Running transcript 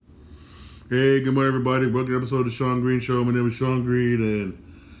Hey, good morning, everybody. Welcome to an episode of the Sean Green Show. My name is Sean Green, and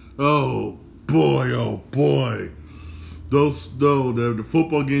oh boy, the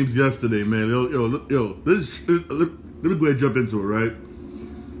football games yesterday, man. Let me go ahead and jump into it, right?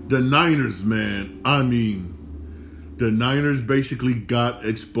 The Niners, man. I mean, the Niners basically got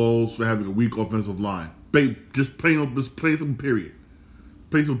exposed for having a weak offensive line. Just plain some period.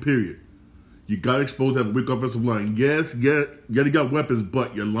 Plain some period. You got exposed to have a weak offensive line. Yes, you got weapons,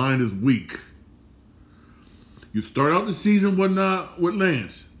 but your line is weak. You start out the season with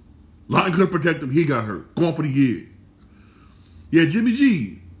Lance. Line couldn't protect him. He got hurt. Gone for the year. Yeah, Jimmy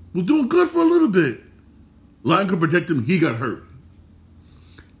G was doing good for a little bit. Line couldn't protect him. He got hurt.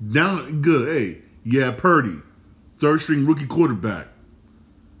 Now, good. Hey, yeah, Purdy, third string rookie quarterback.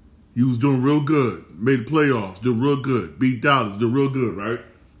 He was doing real good. Made the playoffs. Did real good. Beat Dallas. Did real good, right?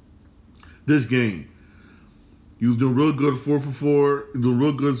 This game, he was doing real good, 4 for 4. He was doing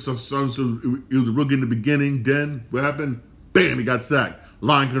real good. So he was real good in the beginning. Then what happened? Bam! He got sacked.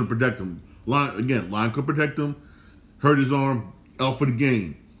 Line couldn't protect him. Line couldn't protect him. Hurt his arm. Out for the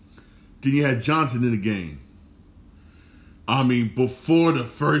game. Then you had Johnson in the game. I mean, before the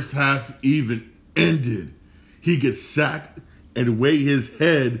first half even ended, he gets sacked, and the way his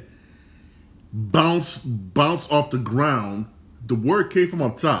head bounced off the ground. The word came from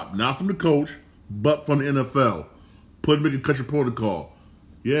up top, not from the coach, but from the NFL. Put him in concussion protocol.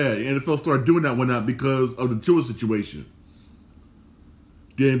 Yeah, the NFL started doing that one out because of the Tua situation.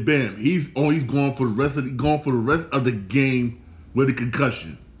 Then bam, he's gone for the rest of the game with a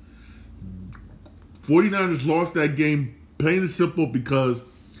concussion. 49ers lost that game plain and simple because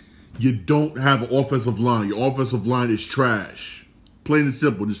you don't have an offensive line. Your offensive line is trash. Plain and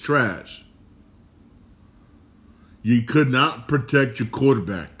simple, it's trash. You could not protect your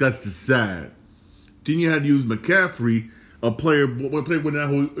quarterback. That's the sad. Then you had to use McCaffrey, a player he's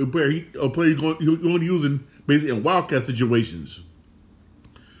only using basically in wildcat situations.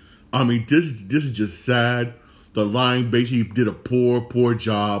 I mean, this is just sad. The line basically did a poor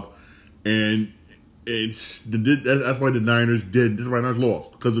job, and that's why the Niners did. That's why the Niners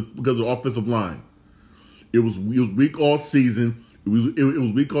lost because of the offensive line. It was weak all season. It was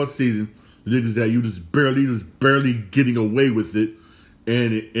weak all season. The niggas that you just barely getting away with it,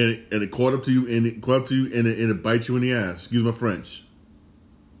 and it caught up to you, and it bites you in the ass. Excuse my French.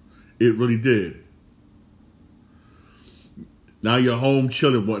 It really did. Now you're home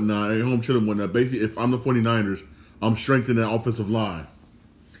chilling whatnot. Basically, if I'm the 49ers, I'm strengthening that offensive line.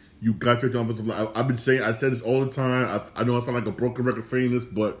 You got your offensive line. I said this all the time. I know I sound like a broken record saying this,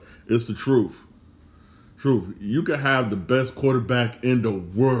 but it's the truth. You can have the best quarterback in the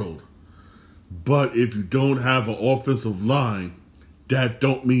world, but if you don't have an offensive line, that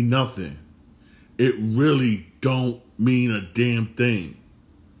don't mean nothing. It really don't mean a damn thing.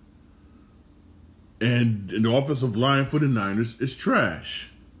 And the offensive line for the Niners is trash.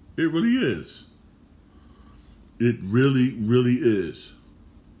 It really is. It really is.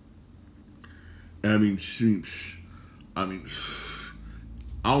 I mean, I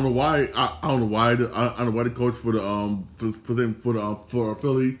don't know why. I don't know why the coach for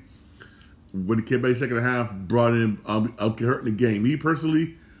Philly, when he came back second half, brought in Hurt in the game. Me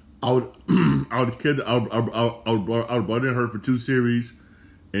personally, I would brought in Hurt for 2 series,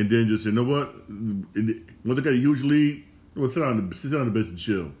 and then just you know what? Once they got a huge lead, sit down the bench and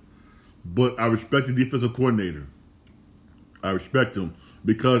chill. But I respect the defensive coordinator. I respect him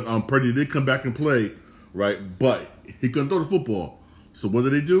because Purdy did come back and play, right? But he couldn't throw the football. So what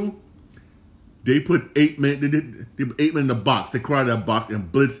did they do? They put 8 men. They put 8 men in the box. They crowded that box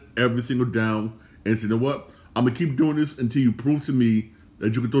and blitzed every single down. And said, you know what? I'm gonna keep doing this until you prove to me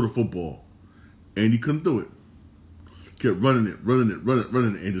that you can throw the football. And he couldn't do it. Kept running it,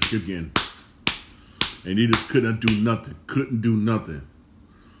 and just kept getting. And he just couldn't do nothing.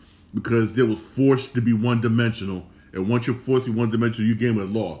 Because they was forced to be one-dimensional. And once you're forced to be one-dimensional, your game was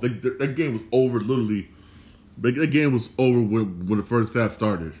lost. That game was over literally. That game was over when the first half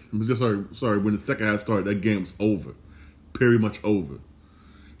started. Sorry, when the second half started, that game was over. Very much over.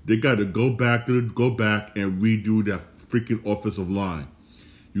 They got to go back and redo that freaking offensive line.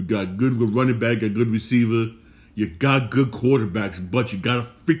 You got good running back, got good receiver, you got good quarterbacks, but you got to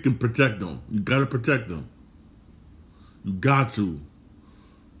freaking protect them. You got to protect them. You got to.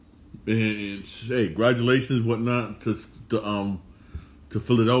 And hey, congratulations, whatnot to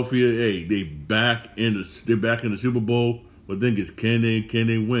Philadelphia. Hey, they're back in the Super Bowl, but then can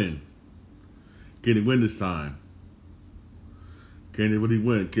they win? Can they win this time? Can they really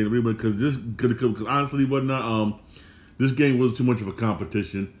win? Because honestly, whatnot. This game wasn't too much of a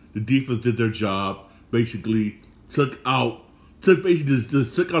competition. The defense did their job. Basically, took out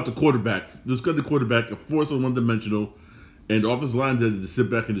just took out the quarterbacks. Just cut the quarterback and forced him one-dimensional, and the offensive line had to sit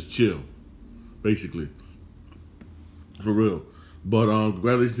back and just chill, basically. For real. But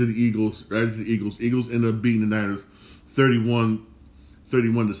congratulations to the Eagles. Eagles ended up beating the Niners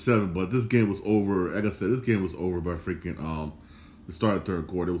 31-7. But this game was over. Like I said, this game was over by freaking the start of the third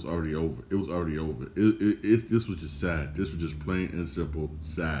quarter. It was already over. This was just sad. This was just plain and simple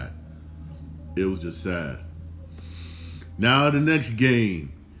sad. It was just sad. Now the next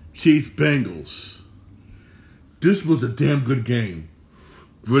game, Chiefs Bengals. This was a damn good game.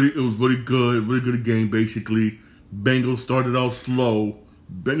 It was really good game. Basically, Bengals started out slow.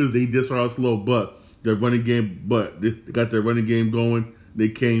 They did start out slow, but they got their running game going. They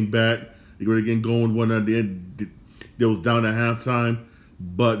came back. They got the game going. One at the end, they was down at halftime,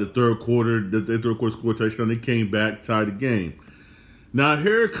 but the third quarter scored a touchdown. They came back, tied the game. Now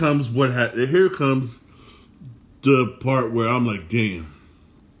here comes the part where I'm like, damn.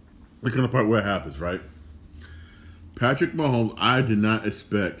 The kind of part where it happens, right? Patrick Mahomes,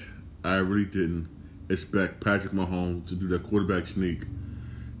 I really didn't expect Patrick Mahomes to do that quarterback sneak.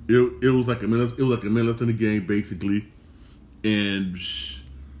 It was like a minute left in the game, basically. And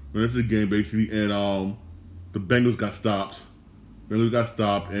the Bengals got stopped.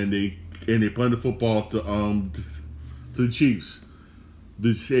 And they punted the football to the Chiefs.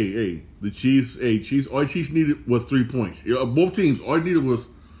 The Chiefs. All the Chiefs needed was 3 points. Both teams, all they needed was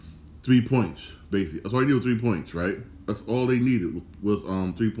 3 points. Basically, that's all they needed was 3 points, right? That's all they needed was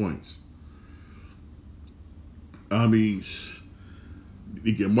 3 points. I mean,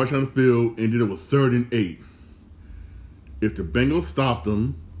 they get marched on the field, and then it was 3rd and 8. If the Bengals stopped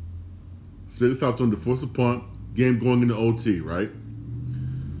them, to force a punt, game going into OT, right?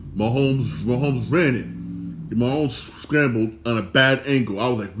 Mahomes ran it. Mahomes scrambled on a bad angle. I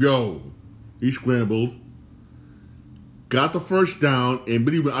was like, yo. He scrambled. Got the first down, and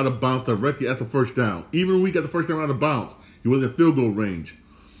but he went out of bounds directly at the first down. Even when we got the first down out of bounds, he was in field goal range.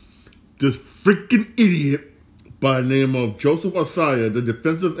 This freaking idiot by the name of Joseph Ossai, the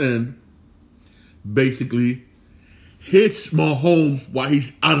defensive end, basically hits Mahomes while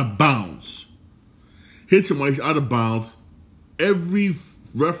he's out of bounds. Every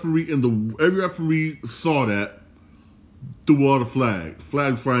referee saw that, threw all the flag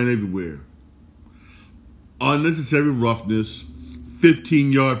flying everywhere. Unnecessary roughness,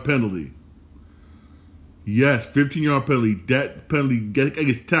 15-yard penalty. Yes, 15-yard penalty. That penalty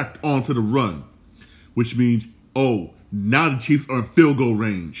gets tacked onto the run, which means, now the Chiefs are in field goal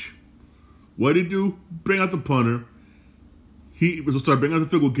range. What did he do? Bring out the punter. He was start bringing out the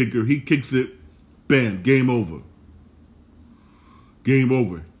field goal kicker. He kicks it. Bam, game over.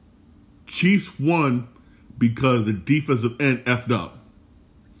 Chiefs won because the defensive end effed up.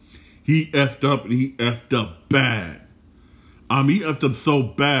 He effed up, and he effed up bad. He effed up so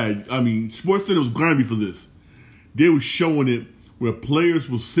bad. SportsCenter was grimy for this. They were showing it where players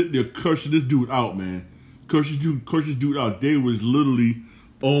were sitting there cursing this dude out, man. Curse this dude out. They was literally,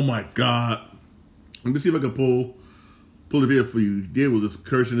 oh my God. Let me see if I can pull the video for you. They were just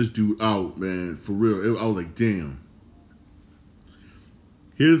cursing this dude out, man. For real. I was like, damn.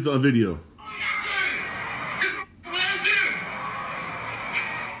 Here's the video.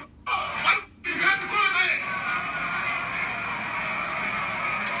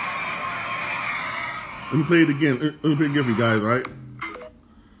 Let me play it again. Let me play it again for you guys, all right?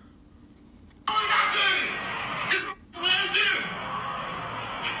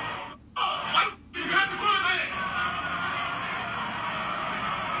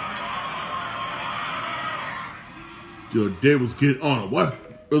 Yo, Dave was getting on him. What?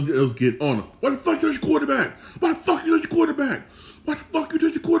 It was getting on him. Why the fuck you touch your quarterback? Why the fuck you touch your quarterback? Why the fuck you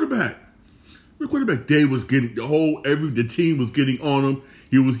touch your quarterback? The quarterback, Dave was getting the team was getting on him.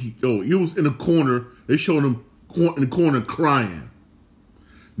 He was in the corner. They showed him in the corner crying.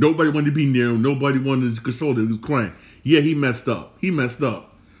 Nobody wanted to be near him. Nobody wanted to console him. He was crying. Yeah, he messed up.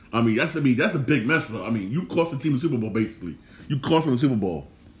 That's a big mess up. You cost the team the Super Bowl, basically. You cost them the Super Bowl.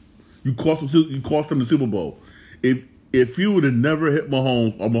 You cost them the Super Bowl. If you would have never hit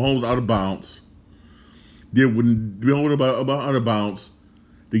Mahomes or Mahomes out of bounds, they wouldn't be about out of bounds.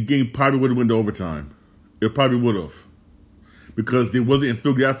 The game probably would have went to overtime. It probably would have. Because they wasn't in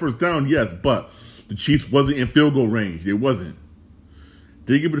field goal. At first down, yes, but the Chiefs wasn't in field goal range. They wasn't.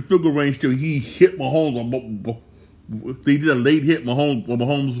 They didn't get to the field goal range till he hit Mahomes. They did a late hit Mahomes when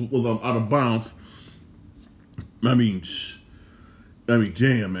Mahomes was out of bounds.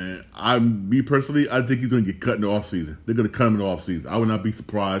 Damn, man. Me personally, I think he's going to get cut in the offseason. They're going to cut him in the offseason. I would not be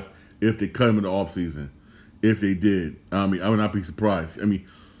surprised if they cut him in the offseason. If they did. I would not be surprised.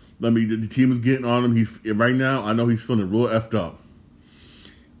 The team is getting on him. Right now, I know he's feeling real effed up.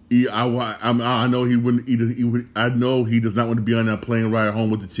 I know he wouldn't. I know he does not want to be on that plane ride home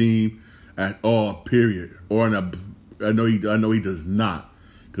with the team at all. Period. I know he does not,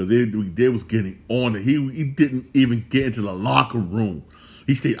 because they was getting on it. He didn't even get into the locker room.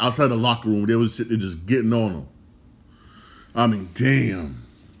 He stayed outside the locker room. They was sitting there just getting on him. I mean, damn.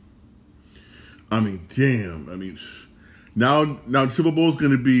 Now the Super Bowl is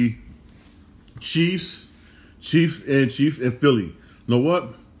going to be Chiefs and Philly. You know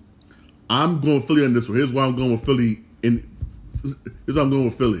what? I'm going Philly on this one. Here's why I'm going with Philly. Here's why I'm going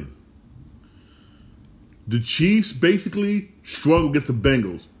with Philly. The Chiefs basically struggled against the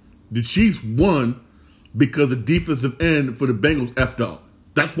Bengals. The Chiefs won because the defensive end for the Bengals effed up.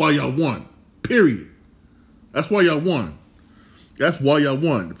 That's why y'all won. Period. That's why y'all won.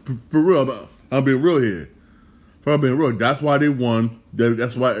 For real. I'm being real here. That's why they won.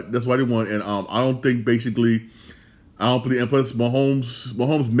 That's why they won. And I don't think basically. I don't believe. And plus,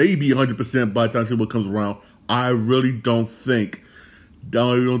 Mahomes may be 100% by the time Super Bowl comes around. I really don't think.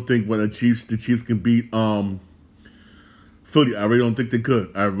 When the Chiefs can beat Philly. I really don't think they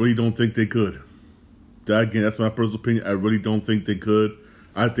could. That's my personal opinion. I really don't think they could.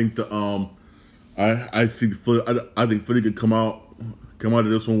 I think I think Philly could come out of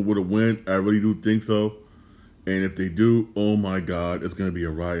this one with a win. I really do think so. And if they do, oh my God, it's gonna be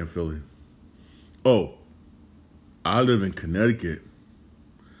a riot in Philly. Oh, I live in Connecticut.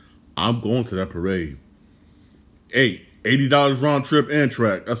 I'm going to that parade. Hey, $80 round trip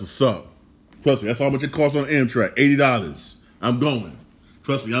Amtrak. That's what's up. Trust me, that's how much it costs on Amtrak. $80. I'm going.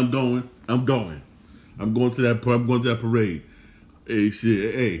 Trust me, I'm going. I'm going to that parade. Hey,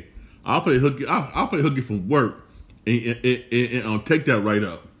 shit. Hey, I'll play hooky from work and take that right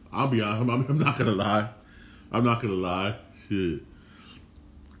up. I'm not gonna lie. Shit.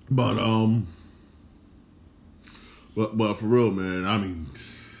 But for real, man.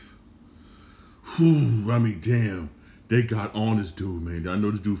 Damn. They got on this dude, man. I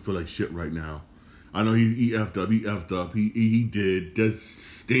know this dude feel like shit right now. I know he effed up. He did.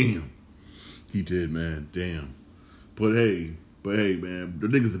 That's damn. He did, man. Damn. But hey, man. The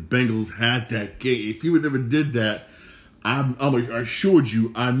niggas, the Bengals had that game. If he would never did that, I assured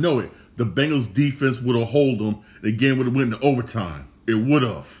you, I know it. The Bengals defense would have held them. The game would have went into overtime. It would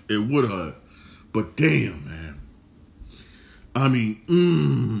have. But damn, man.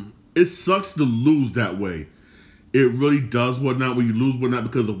 It sucks to lose that way. It really does whatnot when you lose whatnot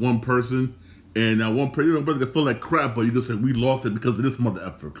because of one person. And that one person can feel like crap, but you just say, we lost it because of this mother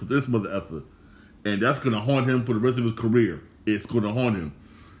effort. And that's going to haunt him for the rest of his career. It's going to haunt him.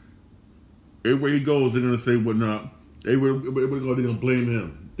 Everywhere he goes, they're going to say whatnot. They're going to blame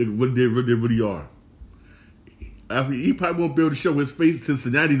him. They really are. He probably won't be able to show his face in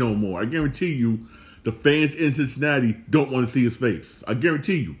Cincinnati no more. I guarantee you, the fans in Cincinnati don't want to see his face. I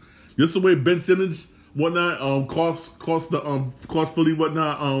guarantee you. Just the way Ben Simmons, whatnot, cost Philly,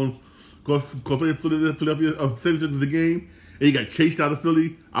 whatnot, cost Philadelphia 76 the game, and he got chased out of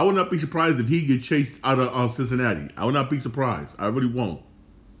Philly. I would not be surprised if he get chased out of Cincinnati. I would not be surprised. I really won't.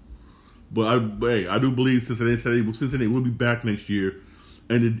 But I do believe Cincinnati will be back next year,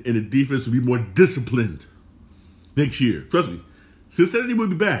 and the defense will be more disciplined next year. Trust me. Cincinnati will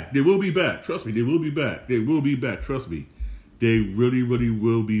be back. They will be back. Trust me. They will be back. Trust me. They really, really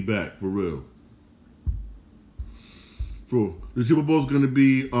will be back. For real. The Super Bowl is going to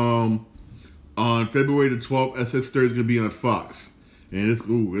be on February the 12th at 6:30. It's going to be on Fox. And it's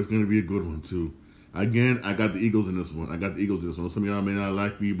going to be a good one, too. Again, I got the Eagles in this one. Some of y'all may not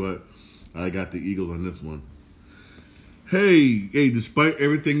like me, but I got the Eagles on this one. Hey, despite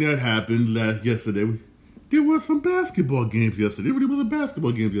everything that happened yesterday, there was some basketball games yesterday. There really was a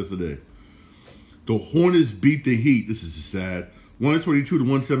basketball game yesterday. The Hornets beat the Heat. This is sad. 122 to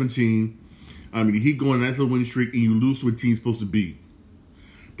 117. The Heat go on a nice little winning streak, and you lose to a team supposed to beat.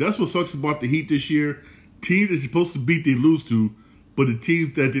 That's what sucks about the Heat this year. Teams they're supposed to beat, they lose to, but the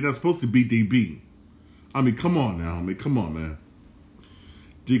teams that they're not supposed to beat, they beat. Come on now. Come on, man.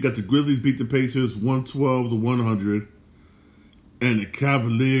 You got the Grizzlies beat the Pacers 112 to 100. And the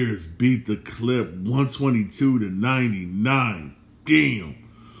Cavaliers beat the Clip 122 to 99. Damn.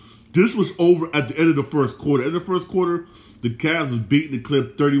 This was over at the end of the first quarter. At the first quarter, the Cavs was beating the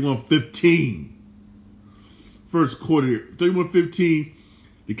Clip 31-15. First quarter, 31-15,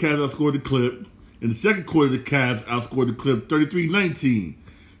 the Cavs outscored the Clip. In the second quarter, the Cavs outscored the Clip 33-19.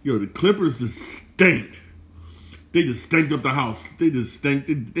 The Clippers just stanked. They just stanked up the house. They just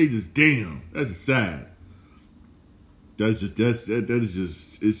damn. That's just sad. It's just.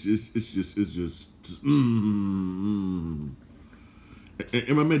 And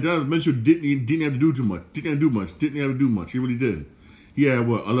my man Donovan Mitchell didn't have to do too much. Didn't have to do much. He really didn't. He had,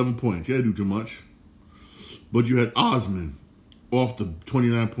 11 points. He didn't do too much. But you had Osman off the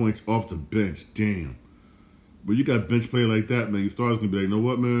 29 points off the bench. Damn. But you got bench play like that, man. Your stars gonna be like, you know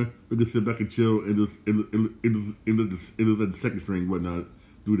what, man? We can sit back and chill and just let the second string whatnot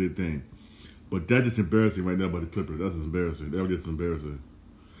do their thing. But that's just embarrassing right now by the Clippers. That's just embarrassing. That was just embarrassing.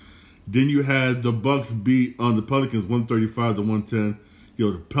 Then you had the Bucks beat on the Pelicans 135-110.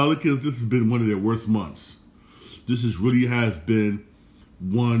 Yo, the Pelicans, this has been one of their worst months. This really has been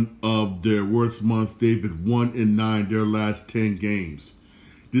one of their worst months. They've been 1-9 their last 10 games.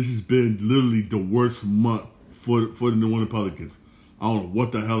 This has been literally the worst month for the New Orleans Pelicans. I don't know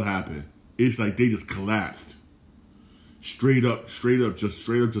what the hell happened. It's like they just collapsed. Straight up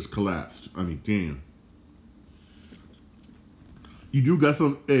just collapsed. I mean, damn. You do got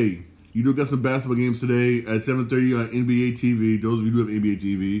some basketball games today at 7:30 on NBA TV. Those of you who have NBA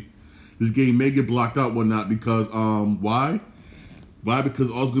TV. This game may get blocked out, whatnot, because why? Why? Because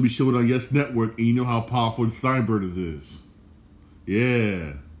all it's gonna be showed on Yes Network, and you know how powerful the Steinburners is.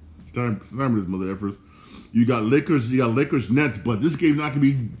 Yeah, Steinburners, mother effers. You got Lakers Nets, but this game's not gonna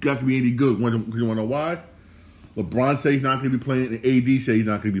be any good. You wanna know why? LeBron says he's not gonna be playing, and AD says he's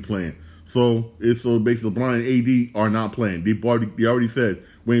not gonna be playing. So basically LeBron and AD are not playing. They already said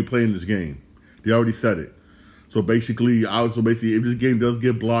we ain't playing this game. They already said it. So basically, if this game does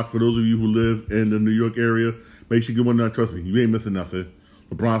get blocked, for those of you who live in the New York area, make sure you want to trust me. You ain't missing nothing.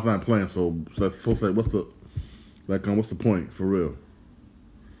 LeBron's not playing, so that's so sad. What's the point for real?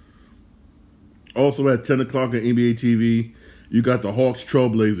 Also at 10 o'clock on NBA TV, you got the Hawks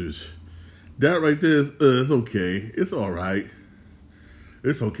Trailblazers. That right there is it's okay. It's all right.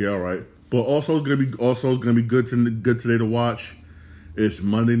 It's okay, all right. But also it's gonna be good today to watch. It's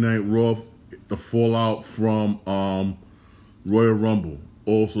Monday Night Raw, the fallout from Royal Rumble.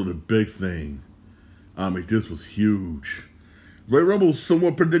 Also the big thing. I mean, this was huge. Royal Rumble was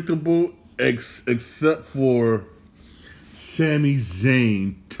somewhat predictable, except for Sami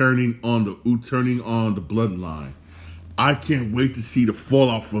Zayn turning on the bloodline. I can't wait to see the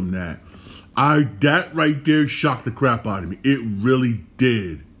fallout from that. That right there shocked the crap out of me. It really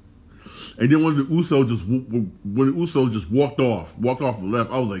did. And then when the Usos just walked off and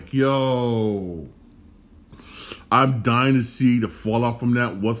left, I was like, yo, I'm dying to see the fallout from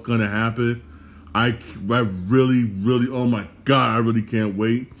that. What's gonna happen? I really, oh my God, I really can't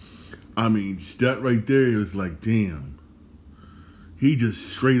wait. I mean, that right there is like, damn. He just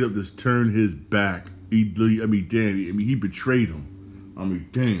straight up just turned his back. He betrayed him. I mean,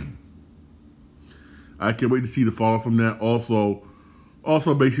 damn. I can't wait to see the fallout from that. Also,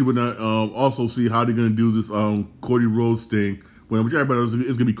 basically, also see how they're gonna do this Cody Rhodes thing. Which everybody knows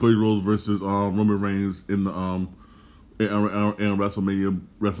it's gonna be Cody Rhodes versus Roman Reigns in the in WrestleMania.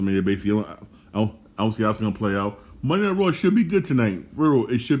 Basically, I don't see how it's gonna play out. Monday Night Raw should be good tonight. For real,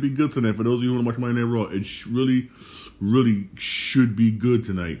 it should be good tonight. For those of you who want to watch Monday Night Raw, it really should be good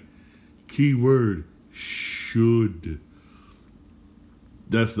tonight. Keyword should.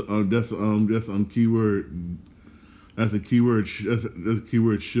 That's the keyword. That's a keyword. That's a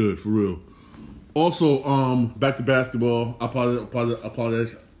keyword. Should, for real. Also, back to basketball. I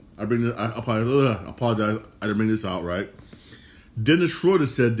apologize. I apologize. I didn't bring this out right. Dennis Schroeder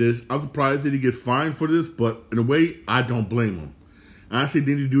said this. I'm surprised that he get fined for this, but in a way, I don't blame him. I actually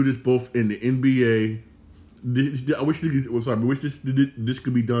need to do this both in the NBA. I wish this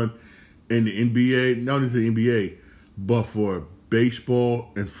could be done in the NBA, not only the NBA, but for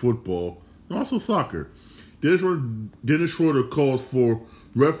baseball and football, and also soccer. Dennis Schroeder calls for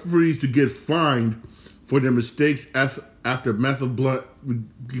referees to get fined for their mistakes after massive blood.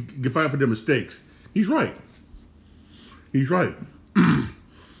 Get fined for their mistakes. He's right.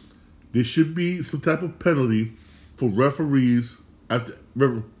 There should be some type of penalty for referees when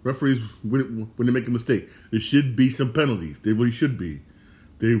they make a mistake. There should be some penalties. They really should be.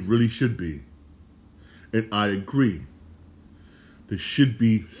 And I agree. There should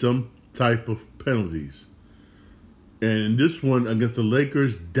be some type of penalties. And in this one against the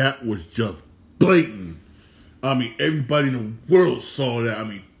Lakers, that was just blatant. I mean, everybody in the world saw that. I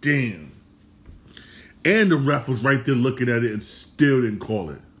mean, damn. And the ref was right there looking at it and still didn't call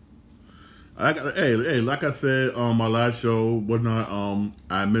it. Like I said on my last show, whatnot,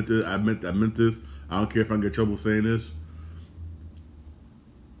 I meant this. I don't care if I get trouble saying this.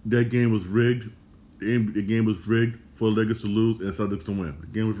 That game was rigged. The game was rigged for the Lakers to lose and Celtics to win. The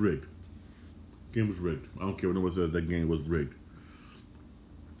game was rigged. I don't care what anyone says. That game was rigged.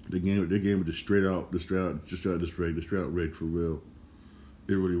 The game was just straight out rigged for real.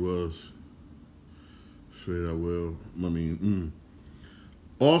 It really was. Straight out will. I mean,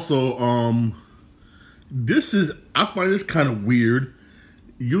 Also, I find this kind of weird.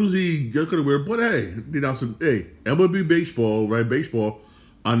 usually you're gonna wear, but hey, they announced hey, MLB baseball, right? Baseball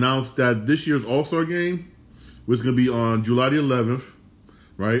announced that this year's All-Star game was gonna be on July the 11th,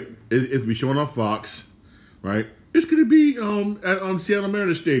 right? It'll be shown on Fox, right? It's gonna be at Seattle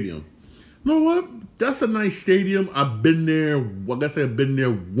Mariners Stadium. You know what? That's a nice stadium. I've been there. Like I said, I've been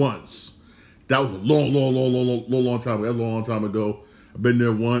there once. That was a long time ago. That was a long time ago. I've been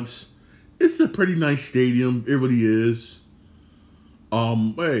there once. It's a pretty nice stadium. It really is.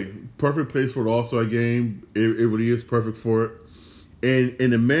 Hey, perfect place for the All-Star game. It really is perfect for it.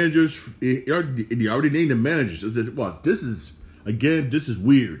 And the managers, they already named the managers. It says, wow, this is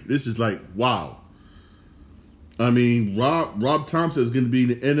weird. This is like, wow. I mean, Rob Thompson is going to be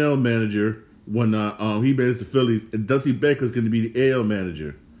the NL manager when he manages the Phillies, and Dusty Baker is going to be the AL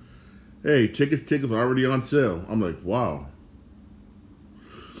manager. Hey, tickets are already on sale. I'm like, wow.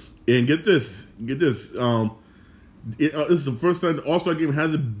 And get this. This is the first time the All-Star game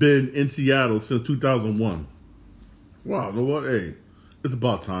hasn't been in Seattle since 2001. Wow, you know what? Hey, it's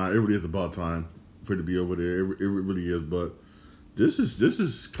about time. It really is about time for it to be over there. It really is. But this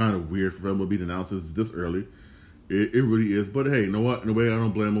is kind of weird for MLB to announce this early. It really is. But hey, you know what? In a way, I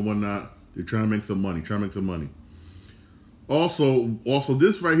don't blame them or not. They're trying to make some money. Also,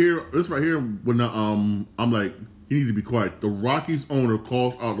 this right here, when I'm like, he needs to be quiet. The Rockies owner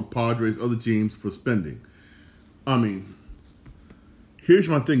calls out the Padres, other teams for spending. I mean, here's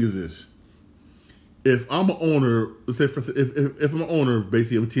my thing is this. If I'm an owner, let's say, if I'm an owner,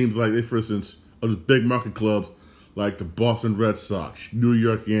 basically, of teams like, for instance, of the big market clubs like the Boston Red Sox, New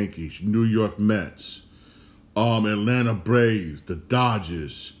York Yankees, New York Mets, Atlanta Braves, the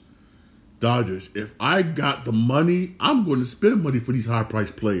Dodgers. If I got the money, I'm going to spend money for these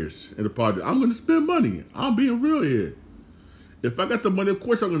high-priced players in the Padres. I'm going to spend money. I'm being real here. If I got the money, of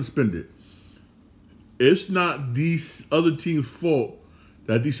course I'm going to spend it. It's not these other teams' fault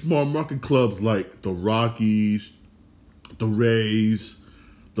that these small market clubs like the Rockies, the Rays,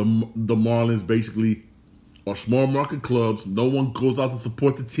 the Marlins basically are small market clubs. No one goes out to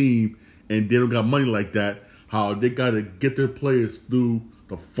support the team, and they don't got money like that. How they got to get their players through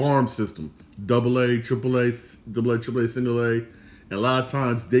the farm system, AA, AAA, single A. And a lot of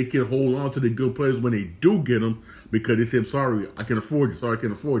times they can hold on to the good players when they do get them because they say, I'm sorry, I can't afford you. Sorry, I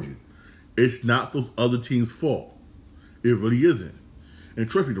can't afford you. It's not those other teams' fault. It really isn't. And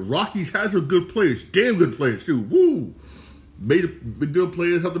trust me, the Rockies has some good players, damn good players too. Woo! Made good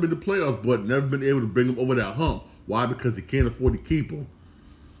players, helped them in the playoffs, but never been able to bring them over that hump. Why? Because they can't afford to keep them.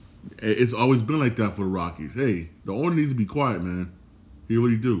 It's always been like that for the Rockies. Hey, the owner needs to be quiet, man. He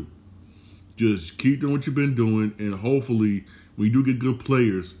really do. Just keep doing what you've been doing, and hopefully, when you do get good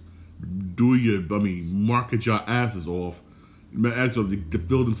players, market your asses off. Actually, to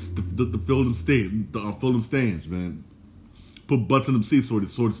fill them stands, man. Put butts in them seats, so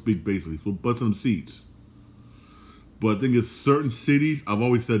to speak, basically. Put butts in them seats. But I think it's certain cities, I've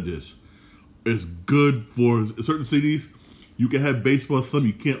always said this, it's good for certain cities. You can have baseball, some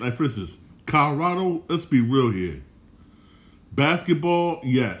you can't. Like, for instance, Colorado, let's be real here. Basketball,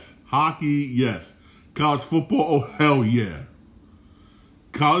 yes. Hockey, yes. College football, oh, hell yeah.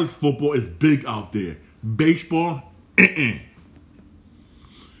 College football is big out there. Baseball,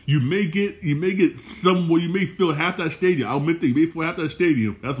 You may get somewhere, you may fill half that stadium. I'll admit that you may fill half that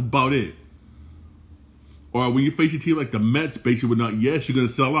stadium. That's about it. Or when you face a team like the Mets, basically, yes, you're going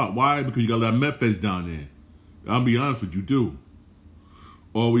to sell out. Why? Because you got a lot of Met fans down there. I'll be honest with you, do.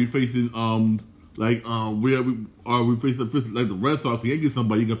 Or when you're facing, we face like the Red Sox, you ain't get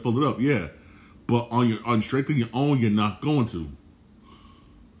somebody, you can fill it up, yeah. But on strength of your own, you're not going to.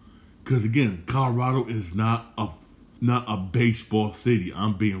 Because again, Colorado is not a baseball city.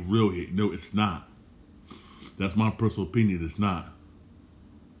 I'm being real here. No, it's not. That's my personal opinion. It's not.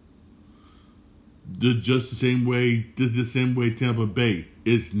 Just the same way Tampa Bay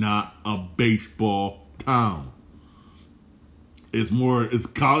is not a baseball town. It's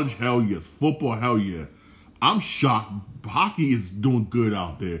college, hell yes. Football, hell yeah. I'm shocked. Hockey is doing good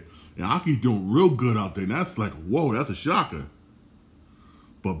out there. And hockey's doing real good out there. And that's like, whoa, that's a shocker.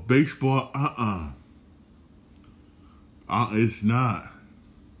 But baseball, it's not.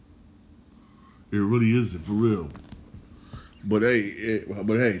 It really isn't, for real. But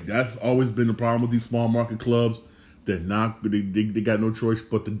hey, that's always been the problem with these small market clubs. They got no choice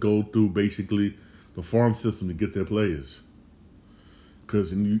but to go through basically the farm system to get their players.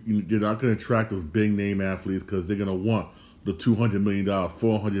 Because you're not going to attract those big name athletes because they're going to want the $200 million,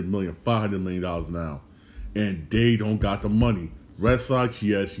 $400 million, $500 million now. And they don't got the money. Red Sox,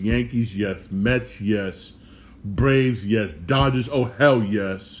 yes. Yankees, yes. Mets, yes. Braves, yes. Dodgers, oh, hell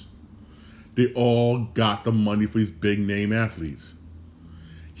yes. They all got the money for these big name athletes.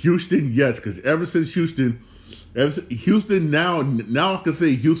 Houston, yes, because ever since Houston now I can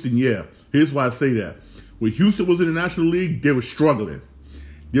say Houston, yeah. Here's why I say that. When Houston was in the National League, they were struggling.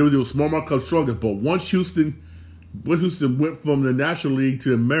 They were small market struggling. But once Houston went from the National League to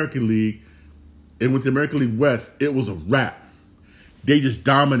the American League and went to the American League West, it was a wrap. They just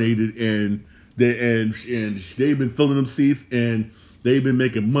dominated, and they've been filling them seats, and they've been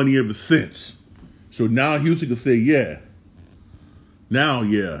making money ever since. So now Houston can say, yeah. Now,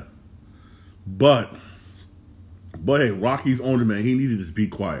 yeah. But hey, Rocky's owner, man, he needed to just be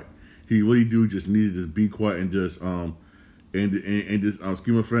quiet. He really just needed to be quiet and just excuse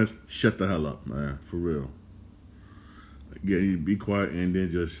my French, shut the hell up, man, for real. Yeah, he need to be quiet and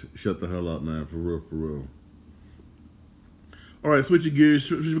then just shut the hell up, man, for real. All right, switching gears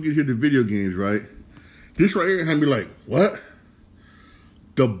here to the video games, right? This right here had me like, what?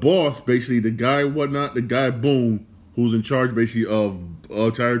 The boss, basically, the guy Boom, who's in charge basically of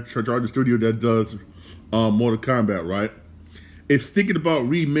the studio that does Mortal Kombat, right? Is thinking about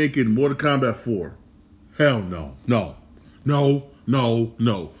remaking Mortal Kombat 4. Hell no. Mortal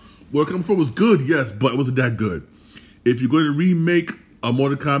Kombat 4 was good, yes, but it wasn't that good. If you're going to remake a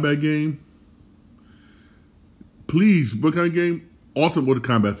Mortal Kombat game, please, Mortal Kombat game, Ultimate Mortal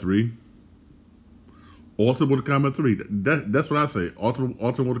Kombat 3. Ultimate Mortal Kombat 3. That's what I say. Ultimate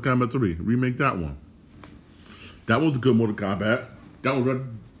Mortal Kombat 3. Remake that one. That was a good Mortal Kombat. That was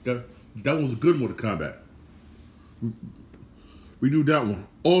a good Mortal Kombat. Redo that one.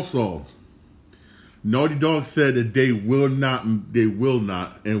 Also, Naughty Dog said that they will not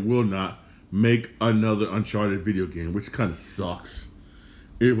make another Uncharted video game, which kind of sucks.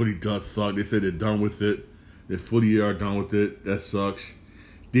 It really does suck. They said they're done with it. They fully are done with it. That sucks.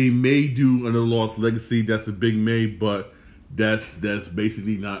 They may do another Lost Legacy. That's a big may, but that's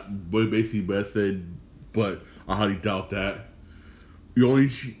basically not. But I said, but I highly doubt that. You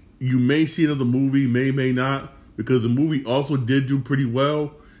may see another movie, may not, because the movie also did do pretty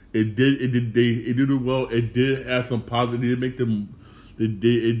well. It did do well. It did have some positive. It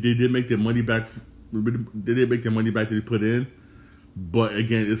did make their money back. They did make their money back that they put in, but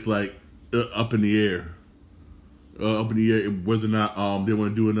again, it's like up in the air. Whether or not they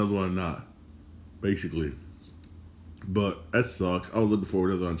want to do another one or not, basically. But that sucks. I was looking forward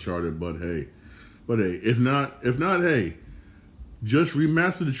to another Uncharted, but hey, if not, hey, just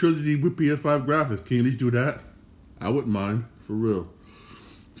remaster the trilogy with PS5 graphics. Can you at least do that? I wouldn't mind, for real.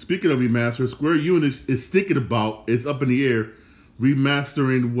 Speaking of remaster, Square Enix is thinking about, it's up in the air,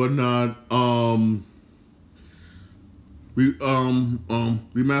 remastering whatnot,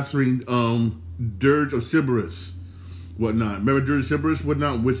 remastering Dirge of Cerberus, whatnot. Remember Dirge of Cerberus,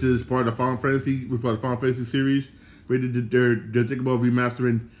 whatnot, which is part of the Final Fantasy series. They're thinking about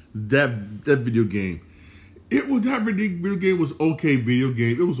remastering that video game. That video game was okay. Video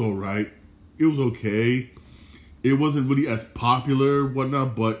game, it was all right. It was okay. It wasn't really as popular,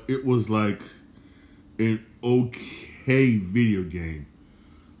 whatnot, but it was like an okay video game.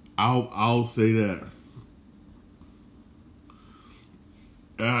 I'll say that.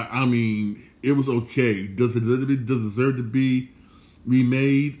 I mean, it was okay. Does it deserve to be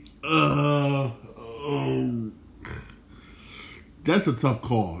remade? That's a tough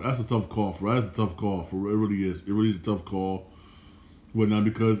call. It really is. It really is a tough call. Whatnot,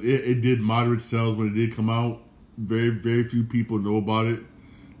 because it did moderate sales when it did come out. Very, very few people know about it.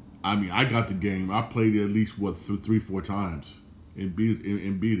 I mean, I got the game. I played it at least 3-4 times and beat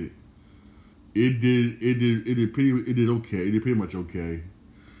it. It did okay. It did pretty much okay.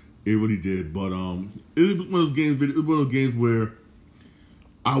 It really did. But it was one of those games where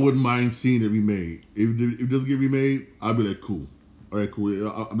I wouldn't mind seeing it remade. If it doesn't get remade, I'd be like, cool. All right, cool.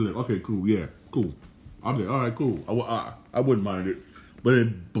 I'll be like, okay, cool. Yeah, cool. I'll be like, all right, cool. I wouldn't mind it. But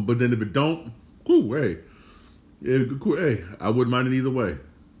then if it don't, cool. Hey. Yeah, cool. Hey, I wouldn't mind it either way.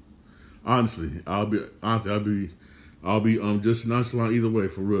 Honestly, I'll be just nonchalant either way,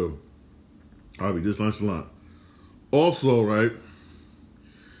 for real. I'll be just nonchalant. Also, right.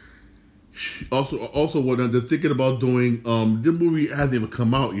 Also, what they're thinking about doing. The movie hasn't even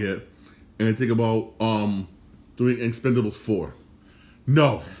come out yet, and think about doing Expendables 4.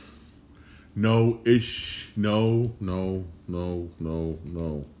 No. And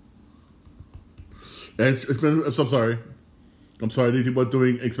I'm sorry. They think about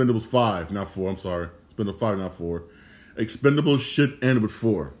doing Expendables 5, not 4. I'm sorry. Expendables 5, not 4. Expendables should end with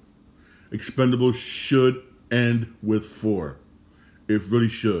 4. Expendables should end with 4. It really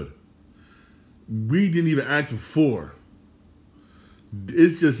should. We didn't even ask for 4.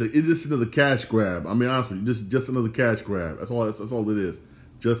 It's just another cash grab. I mean, honestly, just another cash grab. That's all it is.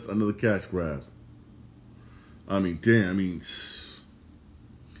 Just another cash grab. I mean, damn. I mean,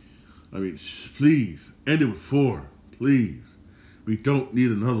 I mean, please, end it with 4. Please. We don't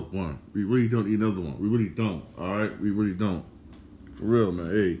need another one. We really don't need another one. We really don't. All right? We really don't. For real,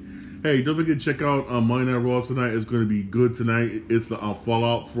 man. Hey, don't forget to check out Monday Night Raw tonight. It's going to be good tonight. It's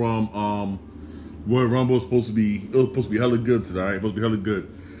fallout from Royal Rumble. It was supposed to be hella good tonight. It's supposed to be hella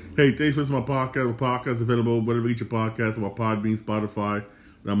good. Hey, thanks for listening to my podcast. My podcast is available wherever you get your podcast. I'm on Podbean, Spotify,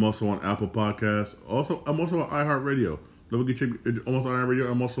 and I'm also on Apple Podcasts. I'm also on iHeartRadio. Don't forget to check. I'm also on iHeartRadio.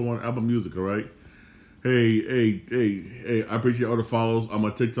 I'm also on Apple Music. All right. Hey! I appreciate all the follows on my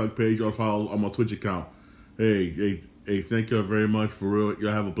TikTok page, all the follows on my Twitch account. Hey! Thank you very much for real.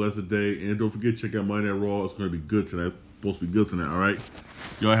 Y'all have a blessed day, and don't forget to check out Monday Night Raw. It's gonna be good tonight. It's supposed to be good tonight. All right.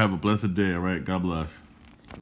 Y'all have a blessed day. All right. God bless.